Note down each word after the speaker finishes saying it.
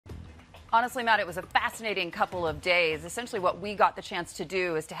Honestly, Matt, it was a fascinating couple of days. Essentially, what we got the chance to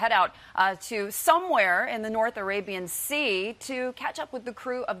do is to head out to somewhere in the North Arabian Sea to catch up with the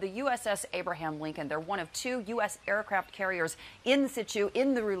crew of the USS Abraham Lincoln. They're one of two U.S. aircraft carriers in situ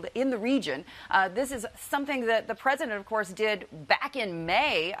in the region. This is something that the president, of course, did back in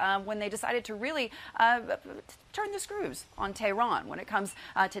May when they decided to really turn the screws on Tehran when it comes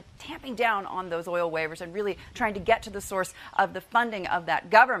to tamping down on those oil waivers and really trying to get to the source of the funding of that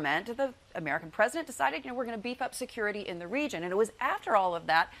government. The American president decided, we're going to beef up security in the region. And it was after all of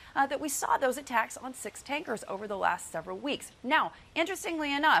that that we saw those attacks on 6 tankers over the last several weeks. Now,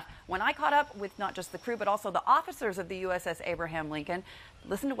 interestingly enough, when I caught up with not just the crew, but also the officers of the USS Abraham Lincoln,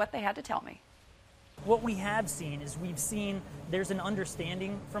 listen to what they had to tell me. What we have seen is there's an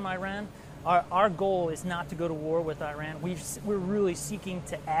understanding from Iran. Our goal is not to go to war with Iran. We're really seeking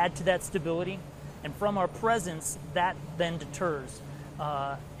to add to that stability. And from our presence, that then deters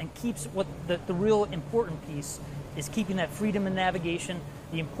and keeps what the real important piece is keeping that freedom of navigation,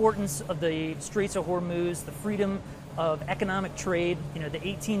 the importance of the Straits of Hormuz, the freedom of economic trade, the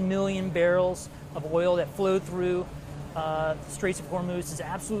 18 million barrels of oil that flow through the Straits of Hormuz is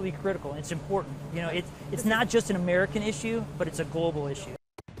absolutely critical. It's important. It's not just an American issue, but it's a global issue.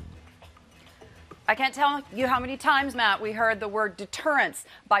 I can't tell you how many times, Matt, we heard the word deterrence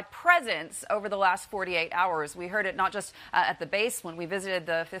by presence over the last 48 hours. We heard it not just at the base when we visited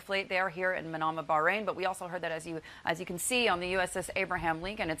the Fifth Fleet there here in Manama, Bahrain, but we also heard that as you can see on the USS Abraham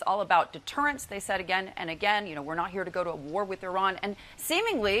Lincoln, it's all about deterrence. They said again and again, we're not here to go to a war with Iran. And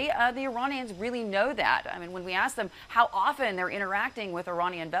seemingly, the Iranians really know that. I mean, when we asked them how often they're interacting with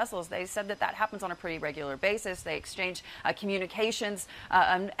Iranian vessels, they said that happens on a pretty regular basis. They exchange communications.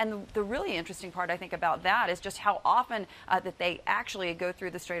 And the really interesting part, I think, about that is just how often that they actually go through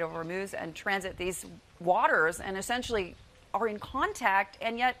the Strait of Hormuz and transit these waters and essentially are in contact,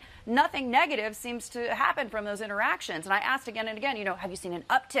 and yet nothing negative seems to happen from those interactions. And I asked again and again, have you seen an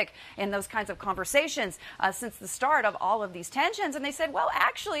uptick in those kinds of conversations since the start of all of these tensions? And they said, well,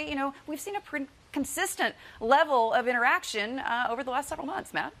 actually, we've seen a pretty consistent level of interaction over the last several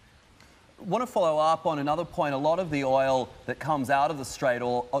months, Matt. Want to follow up on another point. A lot of the oil that comes out of the Strait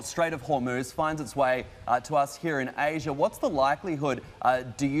of Hormuz finds its way to us here in Asia. What's the likelihood,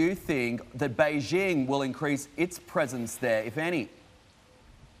 do you think, that Beijing will increase its presence there, if any?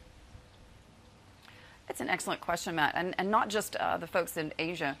 It's an excellent question, Matt, and not just the folks in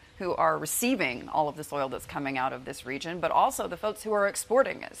Asia who are receiving all of this oil that's coming out of this region, but also the folks who are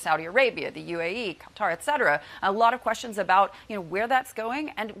exporting it, Saudi Arabia, the UAE, Qatar, etc. A lot of questions about where that's going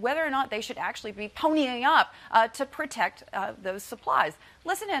and whether or not they should actually be ponying up to protect those supplies.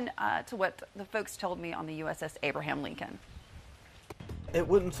 Listen in to what the folks told me on the USS Abraham Lincoln. It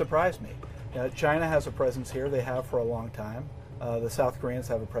wouldn't surprise me. China has a presence here. They have for a long time. The South Koreans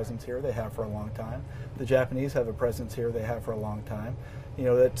have a presence here. They have for a long time. The Japanese have a presence here. They have for a long time.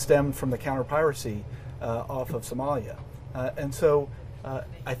 That stemmed from the counter-piracy off of Somalia. And so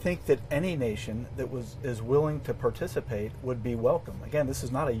I think that any nation that is willing to participate would be welcome. Again, this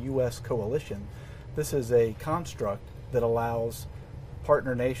is not a U.S. coalition. This is a construct that allows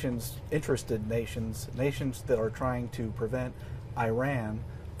partner nations, interested nations, nations that are trying to prevent Iran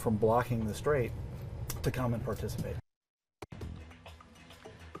from blocking the strait to come and participate.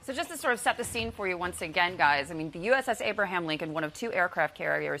 So just to sort of set the scene for you once again, guys, I mean, the USS Abraham Lincoln, one of two aircraft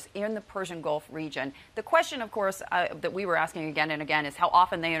carriers in the Persian Gulf region. The question, of course, that we were asking again and again is how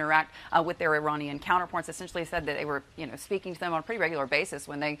often they interact with their Iranian counterparts. Essentially said that they were, speaking to them on a pretty regular basis.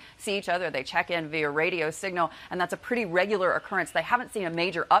 When they see each other, they check in via radio signal, and that's a pretty regular occurrence. They haven't seen a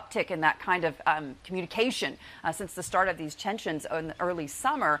major uptick in that kind of communication since the start of these tensions in the early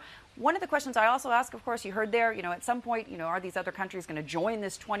summer. One of the questions I also ask, of course, you heard there, at some point, are these other countries going to join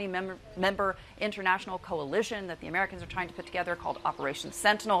this 20-member international coalition that the Americans are trying to put together called Operation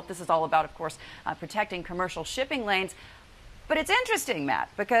Sentinel? This is all about, of course, protecting commercial shipping lanes. But it's interesting, Matt,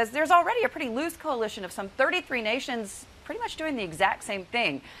 because there's already a pretty loose coalition of some 33 nations pretty much doing the exact same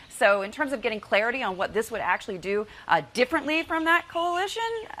thing. So in terms of getting clarity on what this would actually do differently from that coalition,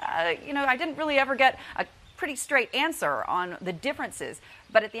 I didn't really ever get a pretty straight answer on the differences.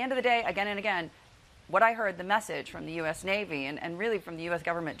 But at the end of the day, again and again, what I heard, the message from the U.S. Navy and really from the U.S.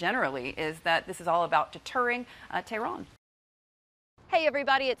 government generally is that this is all about deterring Tehran. Hey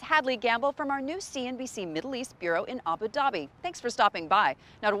everybody, it's Hadley Gamble from our new CNBC Middle East Bureau in Abu Dhabi. Thanks for stopping by.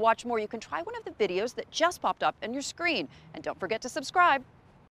 Now to watch more, you can try one of the videos that just popped up on your screen. And don't forget to subscribe.